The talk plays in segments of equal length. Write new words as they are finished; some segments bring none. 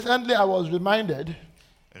Recently, I was reminded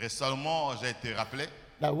Récemment, j'ai été rappelé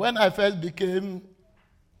that when I first became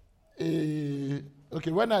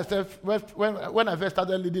when I first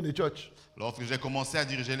started leading the church, lorsque j'ai commencé à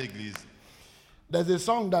diriger l'église. there's a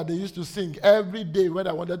song that they used to sing every day when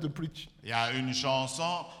I wanted to preach. Il y a une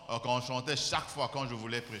chanson qu'on chantait chaque fois quand je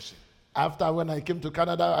voulais prêcher. After when I came to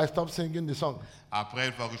Canada, I stopped singing the song. Après,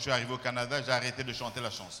 une fois que je suis arrivé au Canada, j'ai arrêté de chanter la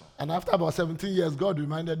chanson. And after about 17 years, God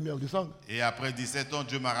reminded me of the song. Et après 17 ans,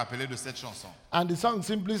 Dieu m'a rappelé de cette chanson. And the song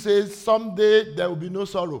simply says, someday there will be no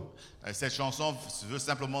sorrow. Et cette chanson veut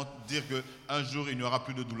simplement dire qu'un jour, il n'y aura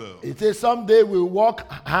plus de douleur. It says, someday we'll walk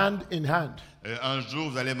hand in hand. Et un jour,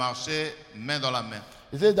 vous allez marcher main dans la main.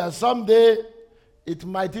 It says that someday it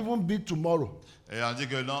might even be tomorrow Et on dit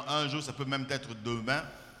que non, un jour, ça peut même être demain,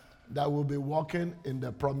 that we'll be walking in the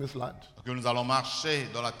promised land. que nous allons marcher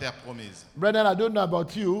dans la terre promise. Brethren, I don't know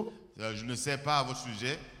about you, Je ne sais pas à votre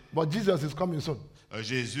sujet. but Jesus is coming soon.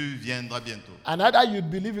 Jésus viendra bientôt. And either you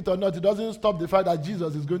believe it or not, it doesn't stop the fact that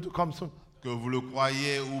Jesus is going to come soon. Que vous le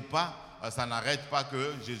croyez ou pas, ça n'arrête pas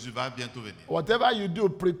que Jésus va bientôt venir. Whatever you do,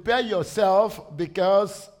 prepare yourself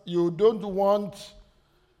because you don't want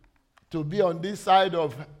to be on this side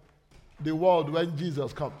of the world when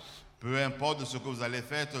Jesus comes. Peu importe ce que vous allez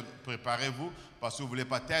faire, préparez-vous parce que vous ne voulez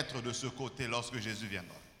pas être de ce côté lorsque Jésus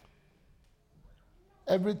viendra.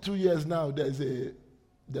 Every 2 years now, there's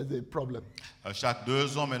a problem. Chaque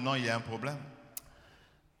 2 ans maintenant, il y a un problème.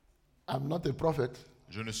 I'm not a prophet,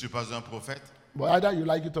 Je ne suis pas un prophète. but either you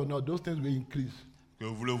like it or not, those things will increase. Que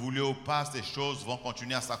vous le voulez ou pas, ces choses vont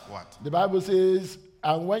continuer à s'accroître. The Bible says,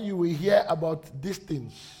 and when you will hear about these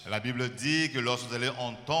things, La Bible dit que lorsque vous allez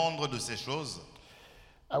entendre de ces choses,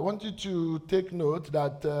 I want you to take note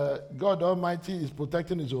that God Almighty is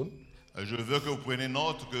protecting His own. je veux que vous preniez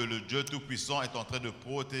note que le Dieu Tout-Puissant est en train de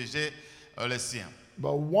protéger les siens.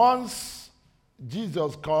 But once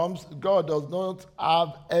Jesus comes, God does not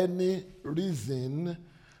have any reason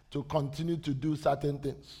to continue to do certain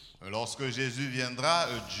things. Lorsque Jésus viendra,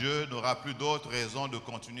 Dieu n'aura plus d'autre raison de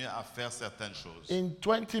continuer à faire certaines choses. In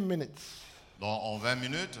 20 minutes, En 20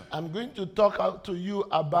 minutes, I'm going to talk out to you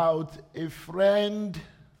about a friend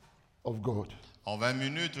of God. en 20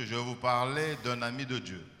 minutes, je vais vous parler d'un ami de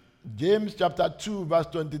Dieu. James chapter 2, verse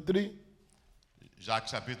 23. Jacques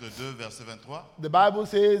chapitre 2, verset 23. The Bible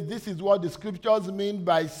says this is what the scriptures mean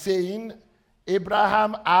by saying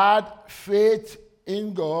Abraham had faith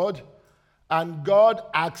in God and God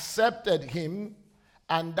accepted him,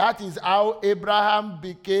 and that is how Abraham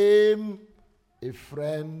became a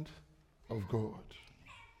friend of God.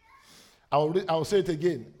 I'll say it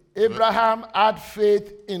again. Abraham had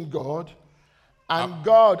faith in God and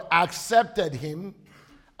God accepted him,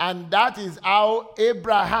 and that is how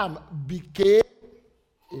Abraham became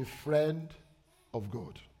a friend of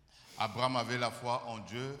God. Abraham avait la foi en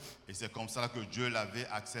Dieu et c'est comme ça que Dieu l'avait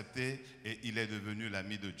accepté et il est devenu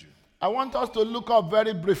l'ami de Dieu. I want us to look up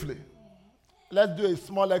very briefly. Let's do a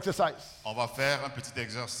small exercise. On va faire un petit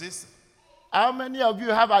exercice. How many of you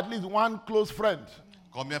have at least one close friend?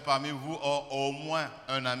 Combien parmi vous ont au moins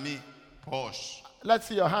un ami proche? Let's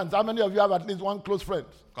see your hands. How many of you have at least one close friend?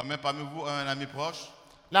 Combien parmi vous ont un ami proche?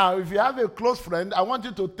 Now, if you have a close friend, I want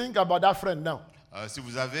you to think about that friend now. Si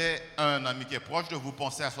vous avez un ami qui est proche de vous,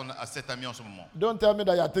 pensez à cet ami en ce moment. Don't tell me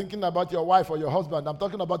that you're thinking about your wife or your husband. I'm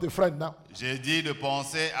talking about a friend now. J'ai dit de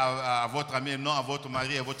penser à votre ami, non à votre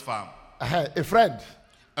mari et à votre femme. A friend.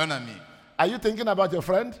 Un ami. Are you thinking about your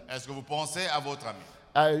friend? Est-ce que vous pensez à votre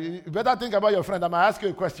ami? You better think about your friend. I'm going to ask you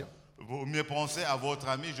a question. Vous mieux pensez à votre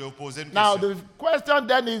ami, je vais vous poser une Now, question. the question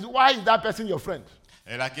then is, why is that person your friend?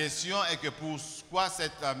 Et la question est que pourquoi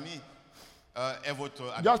cet ami est votre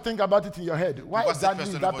ami? Just think about it in your head. Why Pourquoi cette exactly is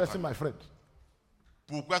personne that est votre person ami? my friend?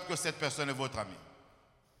 Pourquoi est-ce que cette personne est votre ami?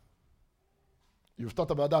 You've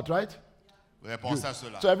thought about that, right? Vous avez pensé à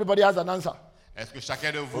cela. So everybody has an answer. Est-ce que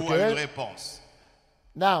chacun de vous Okay. a une réponse?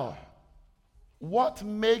 Now, what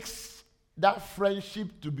makes that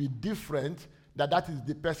friendship to be different that is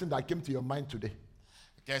the person that came to your mind today?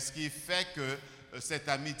 Qu'est-ce qui fait que cette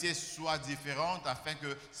amitié soit différente afin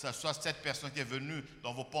que ce soit cette personne qui est venue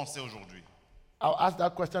dans vos pensées aujourd'hui? I'll ask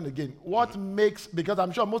that question again. What makes, because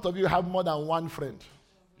I'm sure most of you have more than one friend,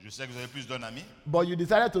 Je sais que vous avez plus d'un ami, but you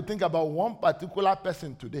decided to think about one particular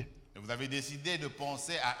person today. et vous avez décidé de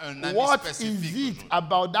penser à un ami What spécifique is it aujourd'hui.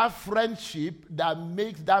 about that friendship that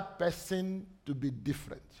makes that person to be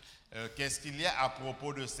different? Qu'est-ce qu'il y a à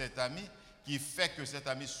propos de cet ami qui fait que cet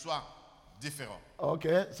ami soit différent?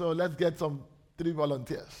 Okay, so let's get some 3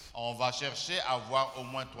 volunteers. On va chercher à avoir au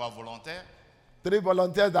moins 3 volontaires. 3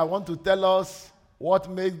 volunteers that want to tell us what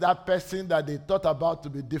makes that person that they thought about to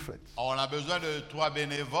be different. On a besoin de 3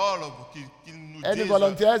 bénévoles pour qu'ils nous Any disent.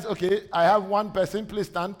 volunteers? Okay, I have one person. Please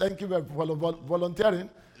stand. Thank you for volunteering.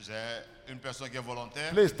 J'ai une personne qui est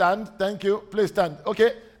volontaire. Please stand. Thank you. Please stand.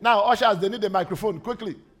 Okay. Now, ushers, they need a microphone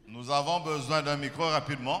quickly. Nous avons besoin d'un micro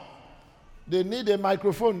rapidement. They need a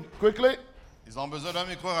microphone quickly. Ils ont besoin d'un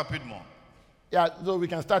micro rapidement. Yeah, so we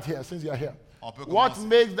can start here since you are here. On peut What commencer.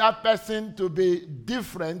 makes that person to be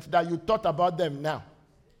different that you thought about them now?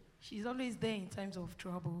 She's always there in times of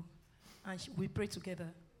trouble, and we pray together.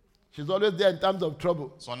 She's always there in times of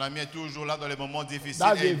trouble. Son ami est toujours là dans les moments difficiles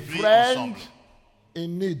That's et a ils prient friend ensemble. in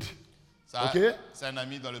need. Ça, Okay. C'est un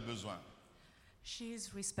ami dans le besoin.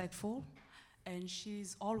 She's respectful, and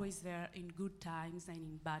she's always there in good times and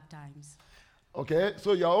in bad times. Okay,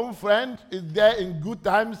 so your own friend is there in good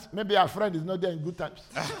times. Maybe our friend is not there in good times.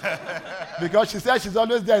 Because she said she's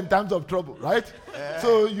always there in times of trouble, right?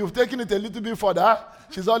 So you've taken it a little bit further.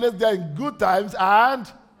 She's always there in good times and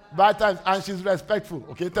bad times, and she's respectful.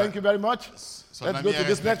 Okay, thank you very much. Son Let's ami go est to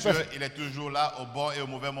this next respectueux, person. il est toujours là au bon et au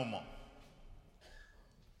mauvais moment.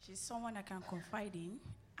 She's someone I can confide in,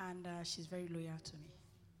 and she's very loyal to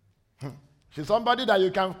me. She's somebody that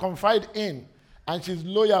you can confide in, and she's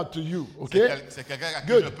loyal to you. C'est Okay? c'est quelqu'un à qui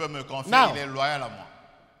Good. je peux me confier, Now- il est loyal à moi.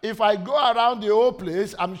 If I go around the whole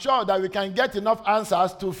place, I'm sure that we can get enough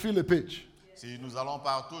answers to fill a page. Si nous allons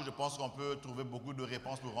partout, je pense qu'on peut trouver beaucoup de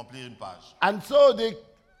réponses pour remplir une page. And so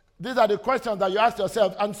these are the questions that you ask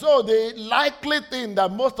yourself. And so the likely thing that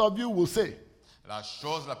most of you will say La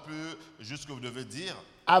chose la plus juste que vous devez dire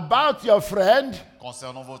about your friend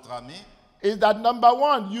concernant votre ami, is that number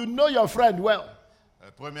one, you know your friend well.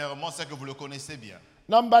 Premièrement, c'est que vous le connaissez bien.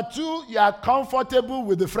 Number two, you are comfortable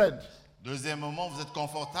with the friend. Deuxièmement, vous êtes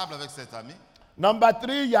confortable avec cet ami. Number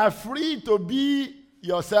three, you are free to be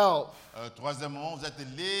yourself. Troisièmement, vous êtes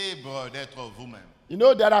libre d'être vous-même. You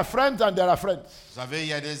know, there are friends and there are friends. Vous savez, il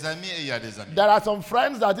y a des amis et il y a des amis. There are some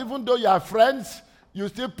friends that even though you are friends, you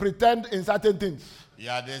still pretend in certain things. Il y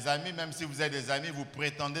a des amis, même si vous êtes des amis, vous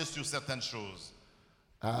prétendez sur certaines choses.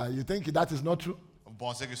 You think that is not true? Vous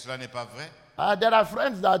pensez que cela n'est pas vrai? There are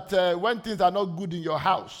friends that when things are not good in your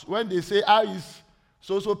house, when they say, how is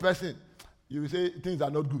so person, you will say things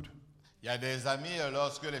are not good. Il y a des amis,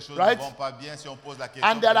 lorsque les choses Right? ne vont pas bien, si on pose la question,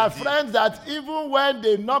 And there vous are dites, friends that even when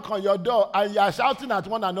they knock on your door and you are shouting at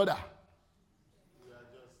one another,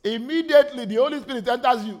 immediately the Holy Spirit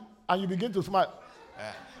enters you and you begin to smile.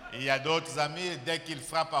 il y a d'autres amis, dès qu'ils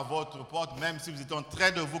frappent à votre porte, même si vous êtes en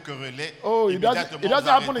train de vous quereller, Oh, it immédiatement doesn't vous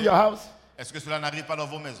happen in arrêtez. your house. Est-ce que cela n'arrive pas dans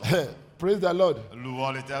vos maisons? Praise the Lord.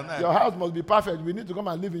 Louons l'Éternel. Your house must be perfect. We need to come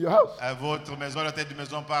and live in your house. Votre maison, la tête d'une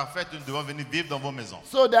maison parfaite, nous devons venir vivre dans vos maisons.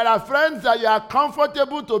 So there are friends that you are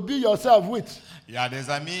comfortable to be yourself with. Il y a des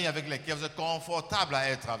amis avec lesquels vous êtes confortable à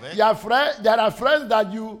être avec. There are friends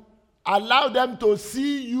that you allow them to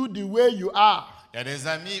see you the way you are. Il y a des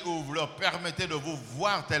amis où vous leur permettez de vous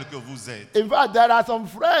voir tel que vous êtes. In fact, there are some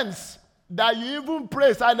friends that you even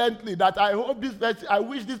pray silently that I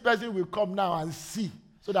wish this person will come now and see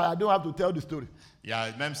so that I don't have to tell the story. Il y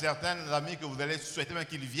a même certains amis que vous allez souhaiter même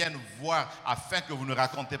qu'ils viennent voir afin que vous ne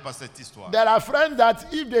racontez pas cette histoire. There are friends that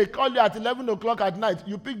if they call you at 11 o'clock at night,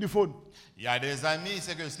 you pick the phone. Il y a des amis,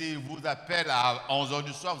 c'est que s'ils vous appellent à 11h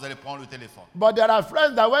du soir, vous allez prendre le téléphone. But there are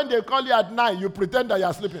friends that when they call you at night, you pretend that you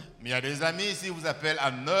are sleeping. Mais il y a des amis, s'ils vous appellent à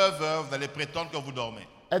 9h, vous allez prétendre que vous dormez.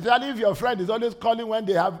 Especially if your friend is always calling when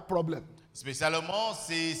they have problems. Spécialement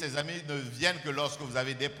si ces amis ne viennent que lorsque vous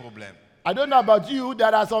avez des problèmes. I don't know about you,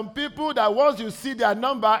 there are some people that once you see their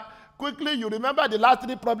number, quickly you remember the last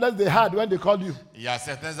 3 problems they had when they called you. Il y a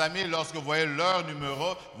certains amis, lorsque vous voyez leur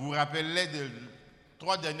numéro, vous vous rappelez des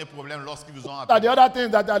 3 derniers problèmes lorsqu'ils vous ont But the appelé. other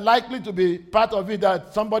things that are likely to be part of it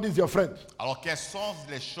that somebody is your friend. Alors, quelles sont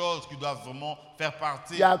les choses qui doivent vraiment faire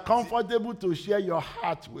partie? You are comfortable to share your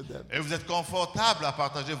heart with them. Et vous êtes confortable à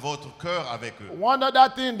partager votre cœur avec eux. One other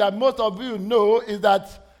thing that most of you know is that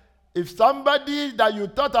if somebody that you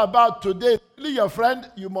thought about today is really your friend,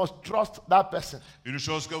 you must trust that person. Une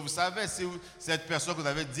chose que vous savez, si cette personne que vous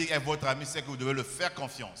avez dit est votre ami, c'est que vous devez le faire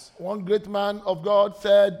confiance. One great man of God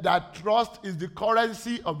said that trust is the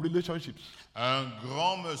currency of relationships. Un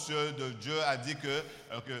grand monsieur de Dieu a dit que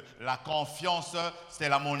la confiance, c'est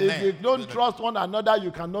la If monnaie. you don't trust one another,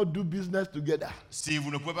 you cannot do business together. Si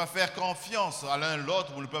vous ne pouvez pas faire confiance à l'un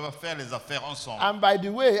l'autre, vous ne pouvez pas faire les affaires ensemble. And by the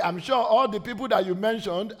way, I'm sure all the people that you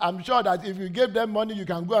mentioned, I'm sure that if you gave them money, you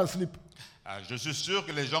can go and sleep. Je suis sûr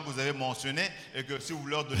que les gens que vous avez mentionnés, et que si vous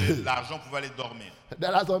leur donnez de l'argent, vous pouvez aller dormir.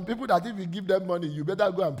 There are some people that if you give them money, you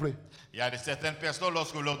better go and pray. Il y a certaines personnes,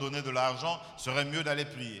 lorsque vous leur donnez de l'argent, il serait mieux d'aller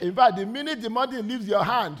prier. In fact, the minute the money leaves your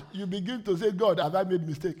hand, you begin to say, God, have I made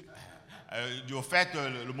mistake? Au fait,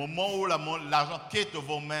 le moment où l'argent quitte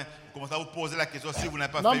vos mains, vous commencez à vous poser la question si vous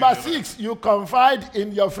n'avez pas Number fait une 6, you confide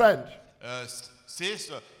in your friend.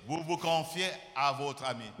 6, vous vous confiez à votre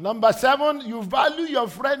ami. Number 7, you value your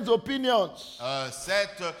friend's opinions.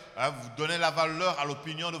 7, vous donnez la valeur à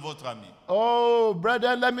l'opinion de votre ami. Oh,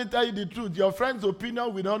 brother, let me tell you the truth. Your friend's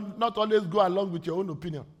opinion will not always go along with your own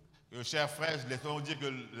opinion. Chers frères, je laisse vous dire que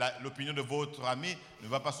l'opinion de votre ami ne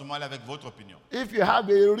va pas seulement aller avec votre opinion. If you have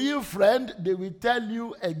a real friend, they will tell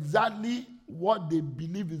you exactly what they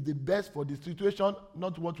believe is the best for the situation,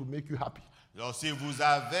 not what will make you happy. Donc, si vous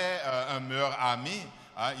avez un meilleur ami,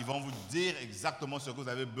 ils vont vous dire exactement ce que vous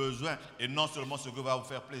avez besoin et non seulement ce que va vous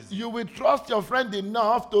faire plaisir. You will trust your friend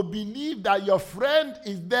enough to believe that your friend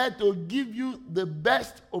is there to give you the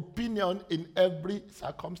best opinion in every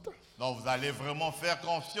circumstance. Donc, vous allez vraiment faire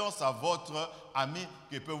confiance à votre ami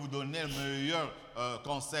qui peut vous donner le meilleur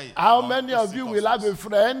conseil. How dans many toutes of you will have a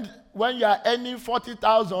friend when you are earning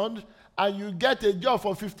 40,000 and you get a job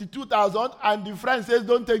for 52,000 and the friend says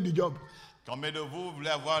don't take the job? Combien de vous voulez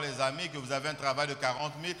avoir les amis que vous avez un travail de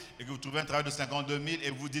 40 000 et que vous trouvez un travail de 52 000 et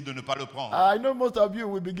vous dites de ne pas le prendre? I know most of you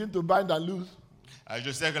will begin to bind and lose.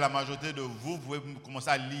 Je sais que la majorité de vous pouvez commencer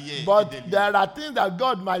à lier. But et délier. there are things that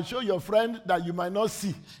God might show your friend that you might not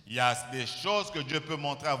see. Il y a des choses que Dieu peut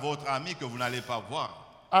montrer à votre ami que vous n'allez pas voir.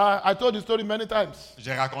 I told the story many times.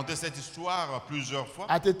 J'ai raconté cette histoire plusieurs fois.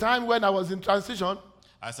 At a time when I was in transition,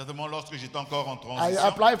 À un certain moment, lorsque j'étais encore en I transition,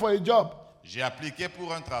 applied for a job. j'ai appliqué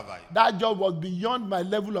pour un travail. That job was beyond my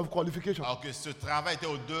level of qualification. Alors que ce travail était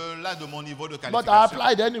au-delà de mon niveau de But I qualification.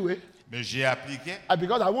 applied anyway Mais j'ai appliqué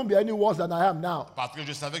because I won't be any worse than I am now. parce que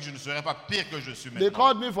je savais que je ne serais pas pire que je suis They maintenant.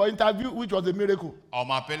 called me for interview, which was a miracle. On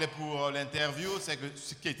m'appelait pour l'interview, c'est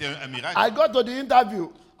ce qui était un miracle. I got to the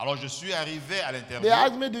interview. Alors je suis arrivé à They l'interview.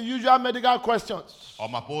 asked me the usual medical questions. On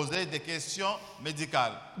m'a posé des questions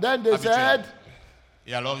médicales. Then they habituelles. said,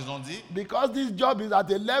 Et alors ils ont dit, because this job is at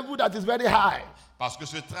a level that is very high, parce que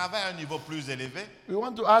ce travail à un niveau plus élevé, we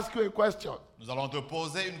want to ask you a question. nous allons te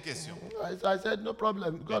poser une question. I said, no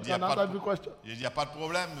problem. God J'ai dit, can answer every question. Il n'y a pas de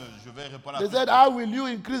problème, je vais répondre à They toutes said, les how will you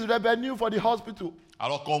increase revenue for the hospital?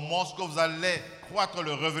 Alors comment est-ce que vous allez croître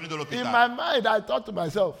le revenu de In l'hôpital? my mind, I thought to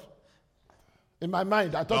myself,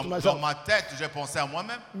 Dans ma tête, j'ai pensé à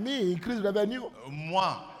moi-même. me increase revenue.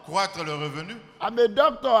 Moi, croître le revenu. I'm a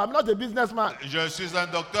doctor. I'm not a businessman. Je suis un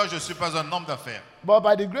docteur, je ne suis pas un homme d'affaires. But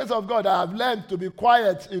by the grace of God, I have learned to be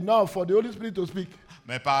quiet enough for the Holy Spirit to speak.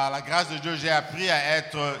 Mais par la grâce de Dieu, j'ai appris à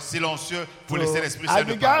être silencieux pour So laisser l'Esprit I Saint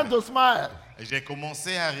de began parler. to smile. Et j'ai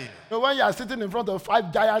commencé à rire. So when you are sitting in front of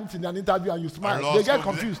 5 giants in an interview and you smile, they get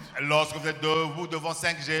confused. Lorsque vous êtes debout devant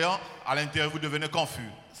 5 géants, à l'intérieur, vous devenez confus.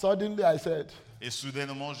 Suddenly I said, Et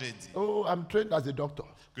soudainement, j'ai dit oh, I'm trained as a doctor.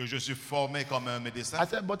 que je suis formé comme un médecin, I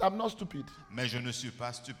said, but I'm not stupid. mais je ne suis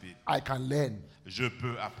pas stupide. I can learn. Je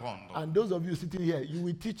peux apprendre. And those of you sitting here, you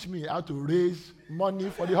will teach me how to raise money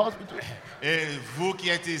for the hospital. Et vous qui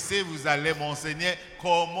êtes ici, vous allez m'enseigner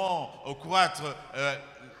comment croître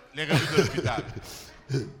les revenus de l'hôpital.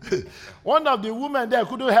 One of the women there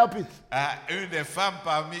couldn't help it. Une des femmes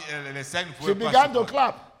parmi les 5 ne She pouvait pas began to supporter.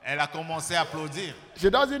 clap. Elle a commencé à applaudir. She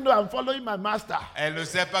doesn't know I'm following my master. Elle ne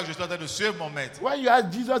sait pas que je suis en train de suivre mon maître. When you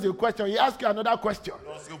ask Jesus a question, he asks you another question.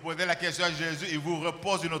 Lorsque vous posez la question à Jésus, il vous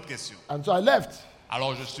repose une autre question. And so I left.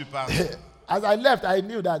 Alors je suis parti. As I left, I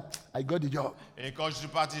knew that I got the job. Et quand je suis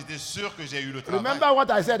parti, j'étais sûr que j'ai eu le travail. Remember what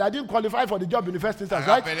I said? I didn't qualify for the job in the first instance,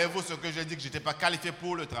 right? Rappelez-vous ce que j'ai dit, que je n'étais pas qualifié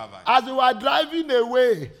pour le travail. As we were driving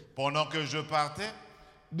away, Pendant que je partais,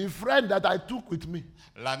 the friend that I took with me,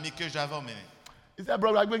 l'ami que j'avais emmené, he said,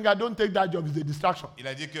 Brother Gbenga, don't take that job. It's a distraction. il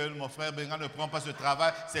a dit que mon frère Benga ne prend pas ce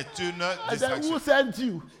travail, c'est une I said, distraction. who sent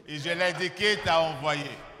you? Et je l'ai indiqué, t'as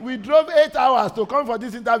envoyé. We drove 8 hours to come for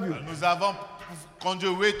this interview. Nous avons conduit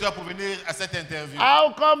 8 heures pour venir à cette interview.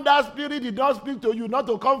 How come that spirit did not speak to you not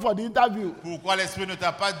to come for the interview? Pourquoi l'Esprit ne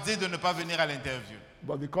t'a pas dit de ne pas venir à l'interview?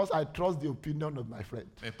 But because I trust the opinion of my friend.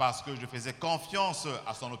 Mais parce que je faisais confiance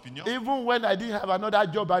à son opinion. Even when I didn't have another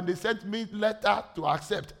job and they sent me letter to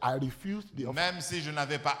accept, I refused the offer. Même si je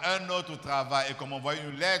n'avais pas un autre travail et qu'on m'envoyait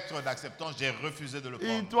une lettre d'acceptance, j'ai refusé de le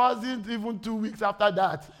prendre. It wasn't even 2 weeks after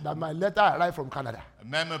that my letter arrived from Canada.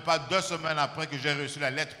 Même pas 2 semaines après que j'ai reçu la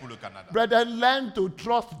lettre pour le Canada. Brethren, learn to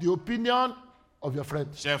trust the opinion of your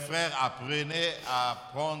friends. Chers frères, apprenez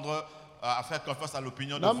à faire confiance à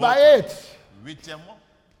l'opinion de Number votre 8. 8e mois.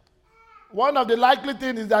 One of the likely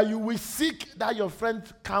things is that you will seek that your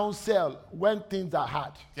friends counsel when things are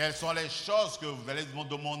hard. Quelles sont les choses que vous allez me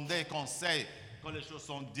demander conseil quand les choses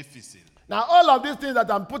sont difficiles? Now, all of these things that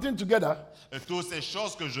I'm putting together, Et toutes ces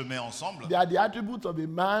choses que je mets ensemble, they are the attributes of a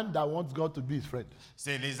man that wants God to be his friend.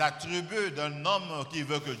 c'est les attributs d'un homme qui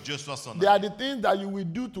veut que Dieu soit son They ami. are the things that you will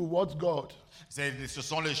do towards God. Ce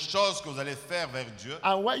sont les choses que vous allez faire vers Dieu.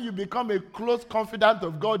 And when you become a close confidant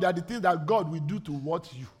of God, they are the things that God will do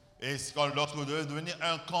towards you. Et lorsque vous devez devenir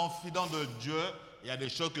un confident de Dieu, il y a des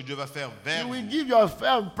choses que Dieu va faire vers You will vous. give your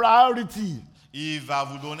friend priority. Il va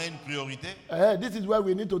vous donner une priorité. This is where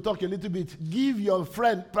we need to talk a little bit. Give your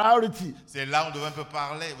friend priority. C'est là où on devait un peu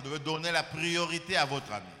parler. Vous devez donner la priorité à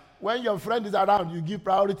votre ami. When your friend is around, you give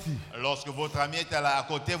priority. Lorsque votre ami est à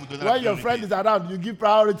côté, vous donnez la When your friend is priorité. around, you give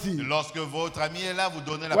priority. Lorsque votre ami est là, vous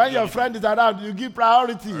donnez la When your priorité. friend is around, you give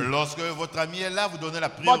priority. Lorsque votre ami est là, vous donnez la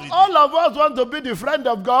But priorité. all of us want to be the friend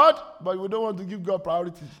of God, but we don't want to give God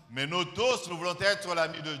priority. Mais nous tous, nous voulons être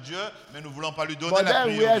l'ami de Dieu, mais nous ne voulons pas lui donner But la then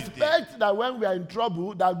we priorité. expect that when we are in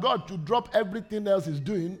trouble, that God should drop everything else he's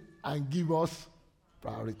doing and give us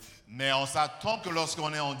priority. Mais on s'attend que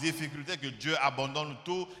lorsqu'on est en difficulté, que Dieu abandonne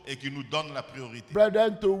tout et qu'il nous donne la priorité.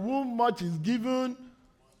 Brethren, to whom much is given,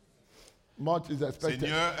 much is expected.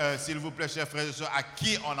 Seigneur, s'il vous plaît, chers frères et sœurs, à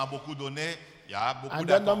qui on a beaucoup donné, il y a beaucoup And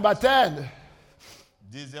then d'attentes. number 10,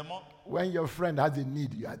 Deuxièmement, when your friend has a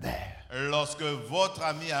need, you are there. lorsque votre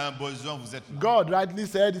ami a un besoin, vous êtes là. God rightly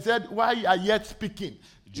said, he said, why you are yet speaking?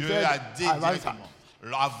 He Dieu said, a dit "I've answered." directement.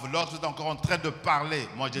 Lorsque vous êtes encore en train de parler,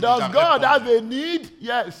 moi j'ai Does déjà God have répondu. a need?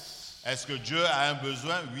 Yes. Est-ce que Dieu a un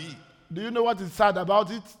besoin? Oui. Do you know what is sad about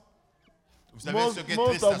it? Vous savez ce qui est Most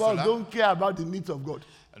triste à of us cela? don't care about the needs of God.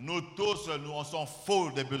 Nous tous, on s'en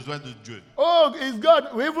fout des besoins de Dieu. Oh, is God?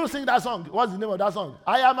 We even sing that song. What's the name of that song?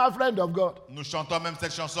 I am a friend of God. Nous chantons même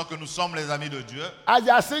cette chanson que nous sommes les amis de Dieu. As they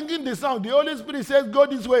are singing the song, the Holy Spirit says, go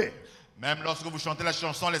this way. Même lorsque vous chantez la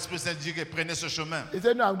chanson, l'Esprit Saint dit que prenez ce chemin. He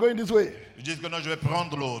said, no, I'm going this way. Ils disent que non, je vais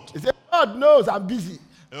prendre l'autre. He said, God knows I'm busy.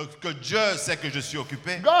 Que Dieu sait que je suis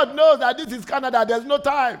occupé. God knows that this is Canada. There's no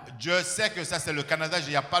time. Dieu sait que ça c'est le Canada, il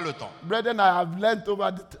n'y a pas le temps. Brethren, I have learned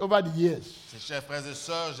over the years Mes chers frères et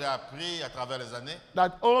sœurs, j'ai appris à travers les années.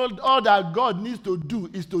 that all that God needs to do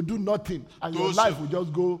is to do nothing. And your Tous- life will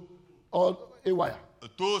just go all haywire.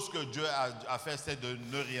 Tout ce que Dieu a fait, c'est de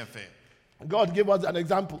ne rien faire. God gave us an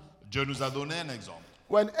example. Dieu nous a donné un exemple.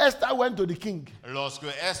 When Esther went to the king, Lorsque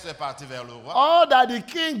Esther est partie vers le roi, all that the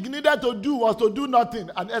king needed to do was to do nothing,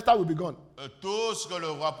 and Esther will be gone. tout ce que le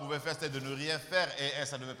roi pouvait faire, c'était de ne rien faire et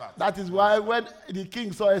Esther devait partir. That is why when the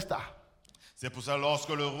king saw Esther, C'est pour ça lorsque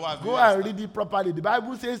le roi a vu go and Esther, read it properly. The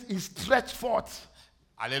Bible says he stretched forth.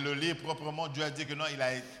 allez le lire proprement, Dieu a dit que non, il a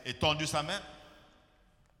étendu sa main.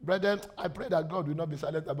 Brethren, I pray that God will not be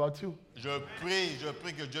silent about you. Je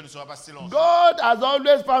prie que Dieu ne sera pas silencieux. God has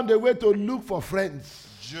always found a way to look for friends.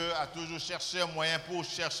 Dieu a toujours cherché un moyen pour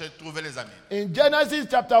trouver les amis. In Genesis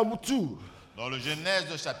chapter 2, Dans le Genèse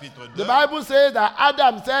de chapitre 2, the Bible says that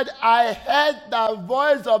Adam said, I heard the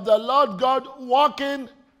voice of the Lord God walking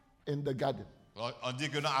in the garden. on dit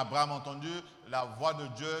que non, Abraham a entendu la voix de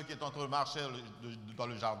Dieu qui est en train de marcher dans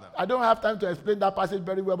le jardin. I don't have time to explain that passage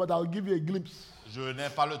very well, but I'll give you a glimpse. Je n'ai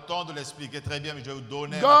pas le temps de l'expliquer très bien, mais je vais vous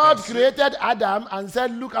donner un God aperçu. created Adam and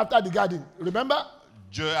said, look after the garden. Remember?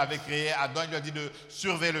 Dieu avait créé Adam, il lui a dit de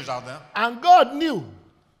surveiller le jardin. And God knew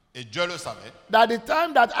Et Dieu le savait. that the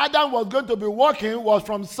time that Adam was going to be walking was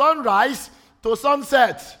from sunrise to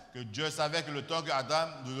sunset. Que Dieu savait que le temps que Adam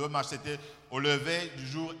devait marcher, c'était au lever du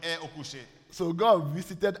jour et au coucher. So God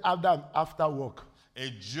visited Adam after work. Et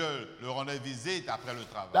Dieu le rendait visite après le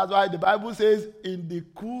travail. That's why the Bible says, in the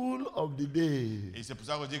cool of the day. Et c'est pour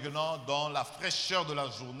ça qu'on dit que non, dans la fraîcheur de la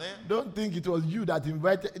journée, Don't think it was you that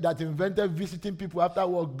invented visiting people after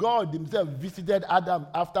work. God himself visited Adam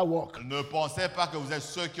after work. ne pensez pas que vous êtes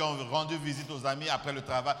ceux qui ont rendu visite aux amis après le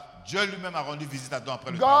travail. Dieu lui-même a rendu visite à Adam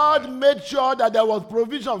après le God travail. made sure that there was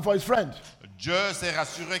provision for his friend. Dieu s'est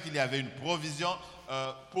rassuré qu'il y avait une provision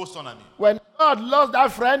pour son ami. When God lost that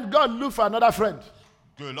friend, God looked for another friend.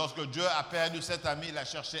 Que lorsque Dieu a perdu cet ami, il a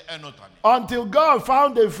cherché un autre ami. Until God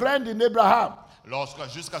found a friend in Abraham.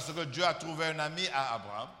 Jusqu'à ce que Dieu a trouvé un ami à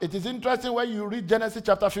Abraham. It is interesting when you read Genesis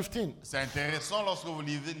chapter 15. C'est intéressant lorsque vous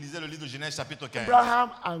lisez le livre de Genèse chapitre 15.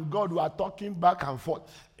 Abraham and God were talking back and forth.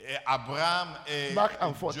 Et Abraham Back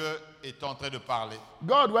and et forth. Dieu est en train de parler.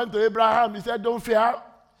 God went to Abraham. He said, don't fear.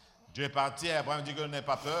 Dieu est parti et Abraham dit que n'aie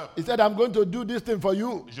pas peur. He said, I'm going to do this thing for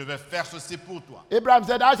you. Je vais faire ceci pour toi. Abraham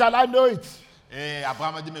said, how shall I know it? Et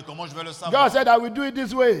Abraham a dit, mais comment je vais le God savoir? said, I will do it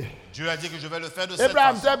this way. Dieu a dit que je vais le faire de cette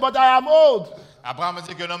Abraham façon. said, but I am old. Abraham a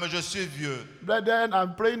dit que non, mais je suis vieux. Brethren,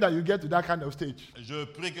 I'm praying that you get to that kind of stage. Je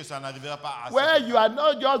prie que ça n'arrivera pas à Where cette you are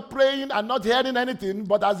not just praying and not hearing anything,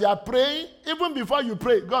 but as you are praying, even before you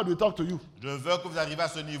pray, God will talk to you. Je veux que vous arriviez à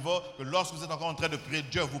ce niveau, que lorsque vous êtes encore en train de prier,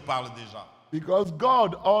 Dieu vous parle déjà. Because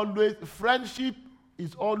God always, friendship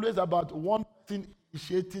is always about one person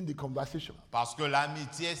initiating the conversation. Parce que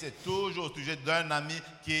l'amitié, c'est toujours au sujet d'un ami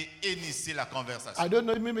qui initie la conversation. I don't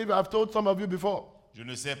know, maybe I've told some of you before. Je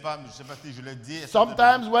ne sais pas, mais je ne sais pas si je l'ai dit.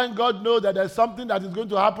 Sometimes when God knows that there's something that is going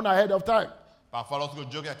to happen ahead of time, Parfois, lorsque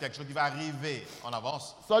Dieu a quelque chose qui va arriver en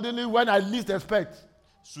avance, suddenly when I least expect,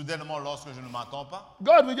 soudainement, lorsque je ne m'attends pas,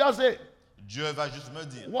 God will just say, Dieu va juste me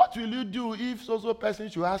dire what will you do if so person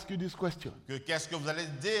should ask you this question? que qu'est-ce que vous allez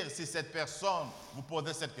dire si cette personne vous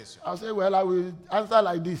posait cette question. I'll say, well, I will answer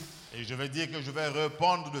like this. Et je vais dire que je vais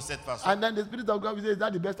répondre de cette façon. And then the Spirit of God will say, is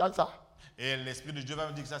that the best answer? Et l'Esprit de Dieu va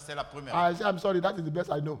me dire que ça, c'est la première. I say, I'm sorry, that is the best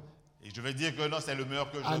I know. Et je vais dire que non, c'est le meilleur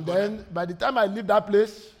que je And connais. then by the time I leave that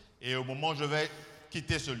place, Et au moment où je vais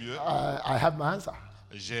quitter ce lieu, I have my answer.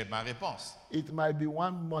 j'ai ma réponse. It might be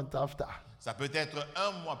 1 month after. Ça peut être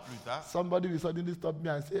un mois plus tard. Somebody will suddenly stop me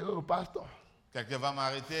and say, oh, Pastor. Quelqu'un va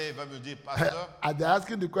m'arrêter et va me dire, pasteur, As they're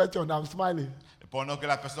asking the question, I'm smiling. et pendant que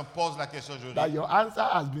la personne pose la question, je That ris, your answer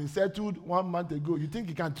has been settled 1 month ago. You think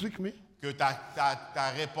you can trick me? que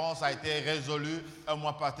ta réponse a été résolue un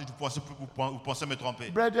mois plus tard, vous pensez me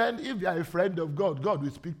tromper. Brethren, if you are a friend of God, God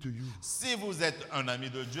will speak to you. Si vous êtes un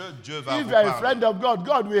ami de Dieu, Dieu va If vous you are a parler. friend of God,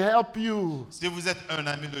 God will help you. Si vous êtes un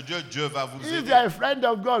ami de Dieu, Dieu va vous If you are aider. a friend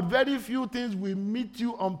of God, very few things will meet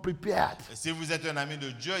you unprepared. Si vous êtes un ami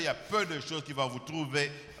de Dieu, il y a peu de choses qui vont vous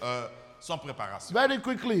trouver sans préparation. Very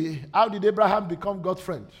quickly, how did Abraham become God's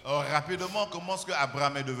friend? Rapidement, comment est-ce que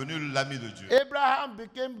Abraham est devenu l'ami de Dieu? Abraham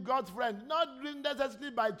became God's friend, not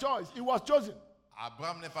necessarily by choice. He was chosen.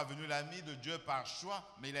 Abraham n'est pas venu l'ami de Dieu par choix,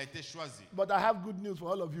 mais il a été choisi. But I have good news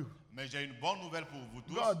for all of you. Mais j'ai une bonne nouvelle pour vous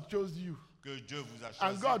tous, God chose you. que Dieu vous a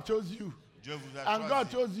And choisi. God chose you. Dieu vous a And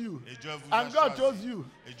God choisi. chose you. Et Dieu vous a And God choisi. chose you.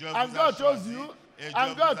 Et Dieu And vous a God chose choisi. you. Et Dieu And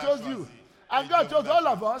vous God a chose choisi. you. Et And Dieu God vous chose a all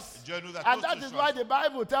of choisi. us. Dieu nous a And tous that is choisis. why the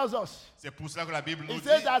Bible tells us. C'est pour cela que la Bible nous It dit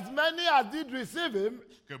says, as many as did receive him,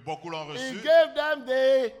 que beaucoup l'ont he reçu. gave them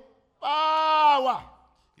the power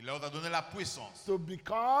Il leur a donné la puissance to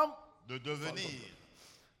become. de devenir.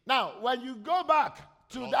 Now, when you go back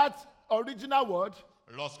to that original word,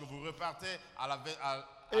 Lorsque vous repartez à la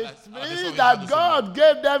it version means originale that de ce mot, God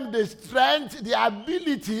gave them the strength, the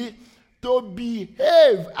ability to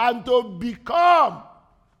behave and to become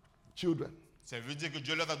children. ça veut dire que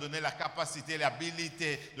Dieu leur a donné la capacité,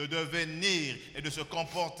 l'habilité de devenir et de se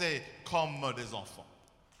comporter comme des enfants.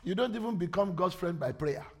 You don't even become God's friend by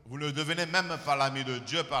prayer. Vous ne devenez même pas l'ami de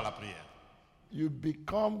Dieu par la prière. You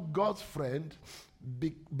become God's friend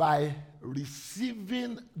by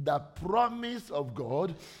receiving the promise of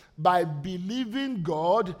God, by believing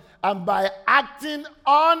God, and by acting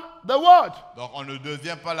on the word. Donc on ne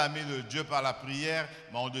devient pas l'ami de Dieu par la prière,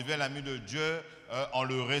 mais on devient l'ami de Dieu en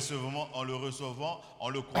le recevant, en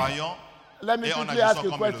le croyant. Let me Et en quickly agissant ask you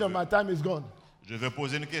a comme il le question. veut. My time is gone. Je vais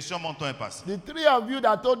poser une question, mon temps est passé. The three of you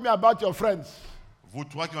that told me about your friends, Vous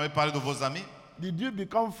trois qui m'avez parlé de vos amis, did you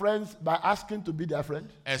become friends by asking to be their friend?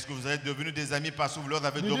 est-ce que vous êtes devenus des amis parce que vous leur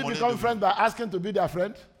avez Did you demandé become de friends by asking to be their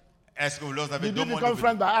friend? Est-ce que vous leur avez Did you demandé become de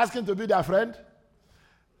friends by asking to be their friend?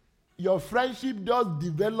 Your friendship just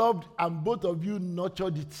developed and both of you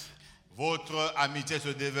nurtured it. Votre amitié se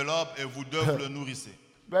développe et vous deux vous le nourrissez.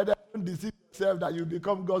 Brother, don't deceive yourself that you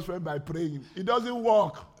become God's friend by praying. It doesn't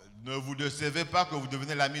work. Ne vous décevez pas que vous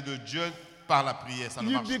devenez l'ami de Dieu par la prière, ça ne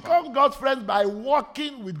You marche pas. become God's friend by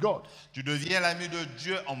walking with God. Tu deviens l'ami de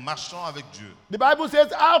Dieu en marchant avec Dieu. The Bible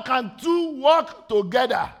says, how can two walk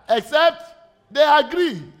together except they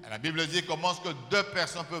agree? La Bible dit comment est-ce que deux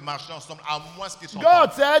personnes peuvent marcher ensemble à moins qu'ils sont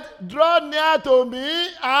God said, draw near to me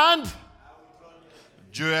and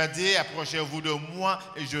Dieu a dit, approchez-vous de moi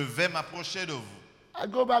et je vais m'approcher de vous. I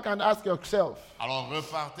go back and ask yourself. Alors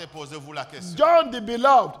repartez, posez-vous la question. John the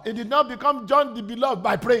beloved, he did not become John the beloved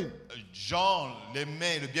by praying. Jean,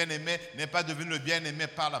 l'aimé, le bien-aimé, n'est pas devenu le bien-aimé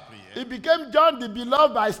par la prière. He became John the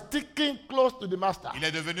beloved by sticking close to the master. Il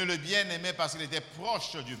est devenu le bien-aimé parce qu'il était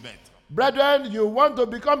proche du maître. Brethren, you want to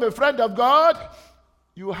become a friend of God?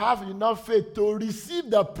 You have enough faith to receive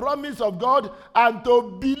the promise of God and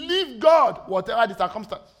to believe God, whatever the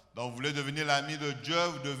circumstance. Donc vous voulez devenir l'ami de Dieu,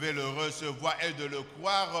 vous devez le recevoir et de le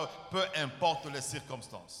croire, peu importe les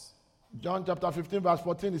circonstances. John chapter 15 verse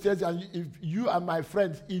 14, it says, and if you are my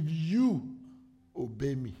friends, if you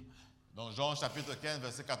obey me. Dans Jean chapitre 15,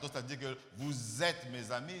 verset 14, ça dit que vous êtes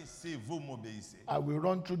mes amis si vous m'obéissez. I will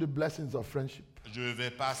run through the blessings of friendship. Je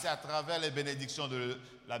vais passer à travers les bénédictions de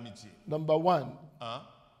l'amitié. Number one, Hein?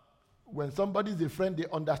 when somebody is a friend, they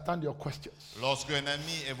understand your questions. Lorsque un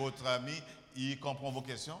ami est votre ami, il comprend vos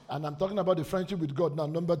questions. And I'm talking about the friendship with God now.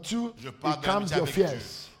 Number two, Je parle it de calms l'amitié your avec Dieu.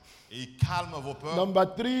 fears. Et il calme vos peurs. Number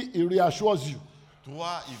three, it reassures you.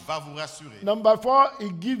 3, il va vous rassurer. Number four,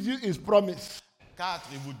 it gives you his promise. 4,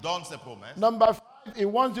 il vous donne ses promesses. Number five, he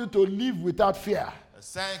wants you to live without fear.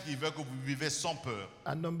 5, il veut que vous vivez sans peur.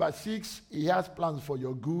 And number six, he has plans for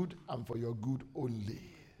your good and for your good only.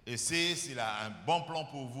 Et 6, il a un bon plan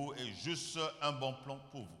pour vous et juste un bon plan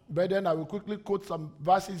pour vous. Brethren, I will quickly quote some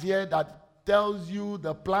verses here that tells you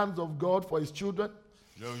the plans of God for his children,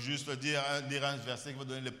 Je vais juste lire un verset qui va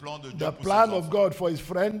donner le plan de Dieu the pour plan ses of enfants. God for his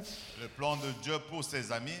friends. Le plan de Dieu pour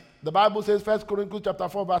ses amis. The Bible says, 1 Corinthians chapter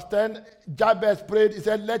 4, verse 10, Jabez prayed, he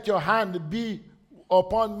said, let your hand be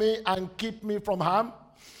upon me and keep me from harm.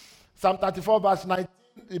 Psalm 34, verse 19,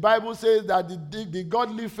 the Bible says that the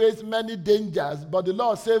godly face many dangers, but the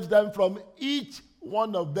Lord saves them from each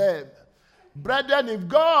one of them. Brethren, if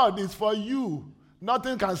God is for you,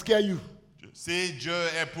 nothing can scare you. Si Dieu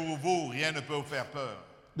est pour vous, rien ne peut vous faire peur.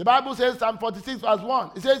 The Bible says, Psalm 46, verse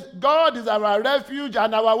 1, it says, God is our refuge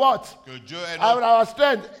and our what? Que Dieu est notre Our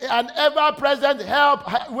strength, and ever-present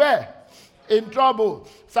help, where? In trouble.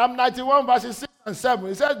 Psalm 91, verses 6 and 7.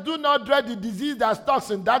 It says, do not dread the disease that stalks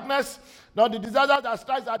in darkness, nor the disaster that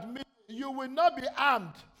strikes at midnight. You will not be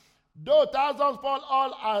harmed, though thousands fall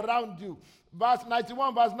all around you. Verse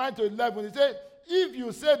 91, verse 9 to 11. It says, if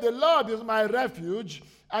you say the Lord is my refuge,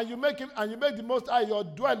 and you make the Most High your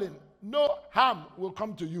dwelling, no harm will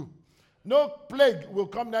come to you. No plague will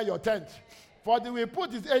come near your tent. For they will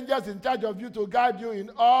put his angels in charge of you to guide you in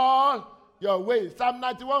all your ways. Psalm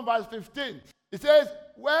 91, verse 15. It says,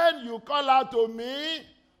 when you call out to me,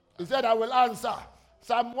 he said, I will answer.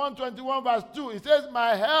 Psalm 121, verse 2. It says,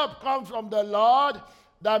 my help comes from the Lord,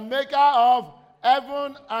 the maker of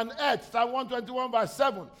heaven and earth. Psalm 121, verse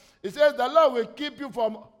 7. It says, the Lord will keep you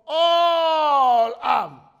from all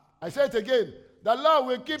harm. I say it again. The Lord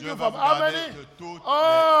will keep Dieu you va from vous how garder many? de toutes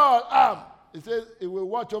All harm. It says it will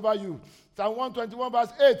watch over you. Psalm 121 verse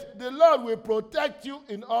 8. The Lord will protect you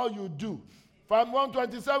in all you do. Psalm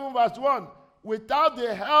 127 verse 1. Without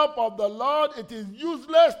the help of the Lord, it is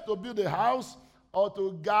useless to build a house or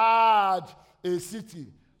to guard a city.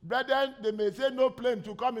 Brethren, they may say no plane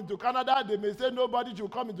to come into Canada. They may say nobody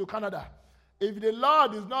should come into Canada. If the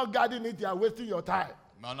Lord is not guarding it, you are wasting your time.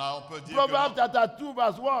 Maintenant, on peut dire Proverbs que chapter 2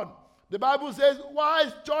 verse 1. The Bible says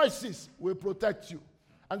wise choices will protect you.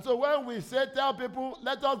 And so when we say, tell people,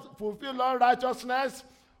 let us fulfill all righteousness,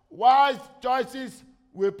 wise choices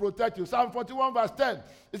will protect you. Psalm 41 verse 10.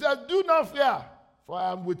 It says, do not fear, for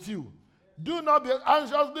I am with you. Do not be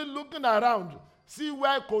anxiously looking around. See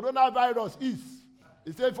where coronavirus is.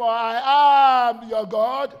 It says, for I am your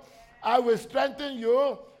God. I will strengthen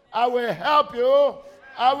you. I will help you.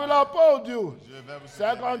 I will uphold you. je vais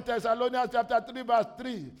vous 2 Thessalonians chapter 3 verse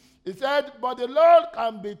 3. It said, but the Lord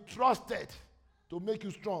can be trusted to make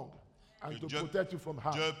you strong and to Dieu- protect you from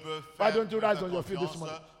harm. Dieu peut Why faire, don't you peut rise faire on your feet this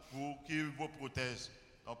confiance morning? pour qu'il vous protège.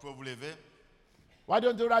 On peut vous lever. Why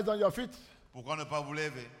don't you rise on your feet? Pourquoi ne pas vous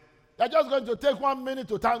lever? You're just going to take 1 minute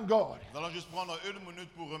to thank God. Nous allons juste prendre 1 minute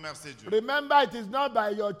pour remercier Dieu. Remember, it is not by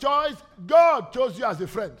your choice. God chose you as a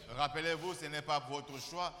friend. Rappelez-vous, ce n'est pas votre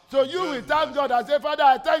choix. So Dieu you will vous thank a- God and say, Father,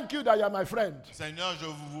 I thank you that you are my friend. Seigneur, je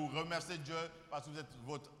vous remercie Dieu parce que vous êtes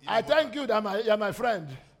votre. il est I votre- thank you that you are my friend.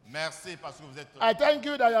 Merci parce que vous êtes. I thank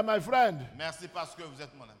you that you are my friend. Merci parce que vous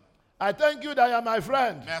êtes mon ami. I thank you that you are my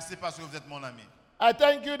friend. Merci parce que vous êtes mon ami. I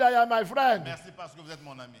thank you that you are my friend. Merci parce que vous êtes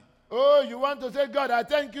mon ami. Oh, you want to say, God, I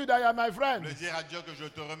thank you that you are my friend. Le dire à Dieu que je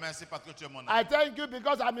te remercie parce que tu es mon ami. I thank you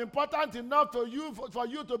because I'm important enough for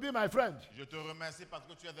you to be my friend. Je te remercie parce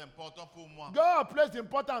que tu es important pour moi. God placed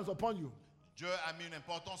importance upon you. Dieu a mis une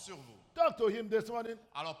importance sur vous. Talk to him this morning.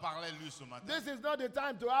 Alors parlez-lui ce matin. This is not the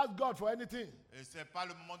time to ask God for anything. Et ce n'est pas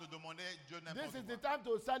le moment de demander Dieu This n'importe is the quoi. time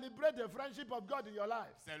to celebrate the friendship of God in your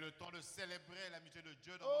life. C'est le temps de célébrer l'amitié de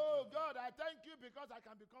Dieu dans Oh votre vie. God, I thank you because I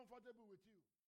can be comfortable with you.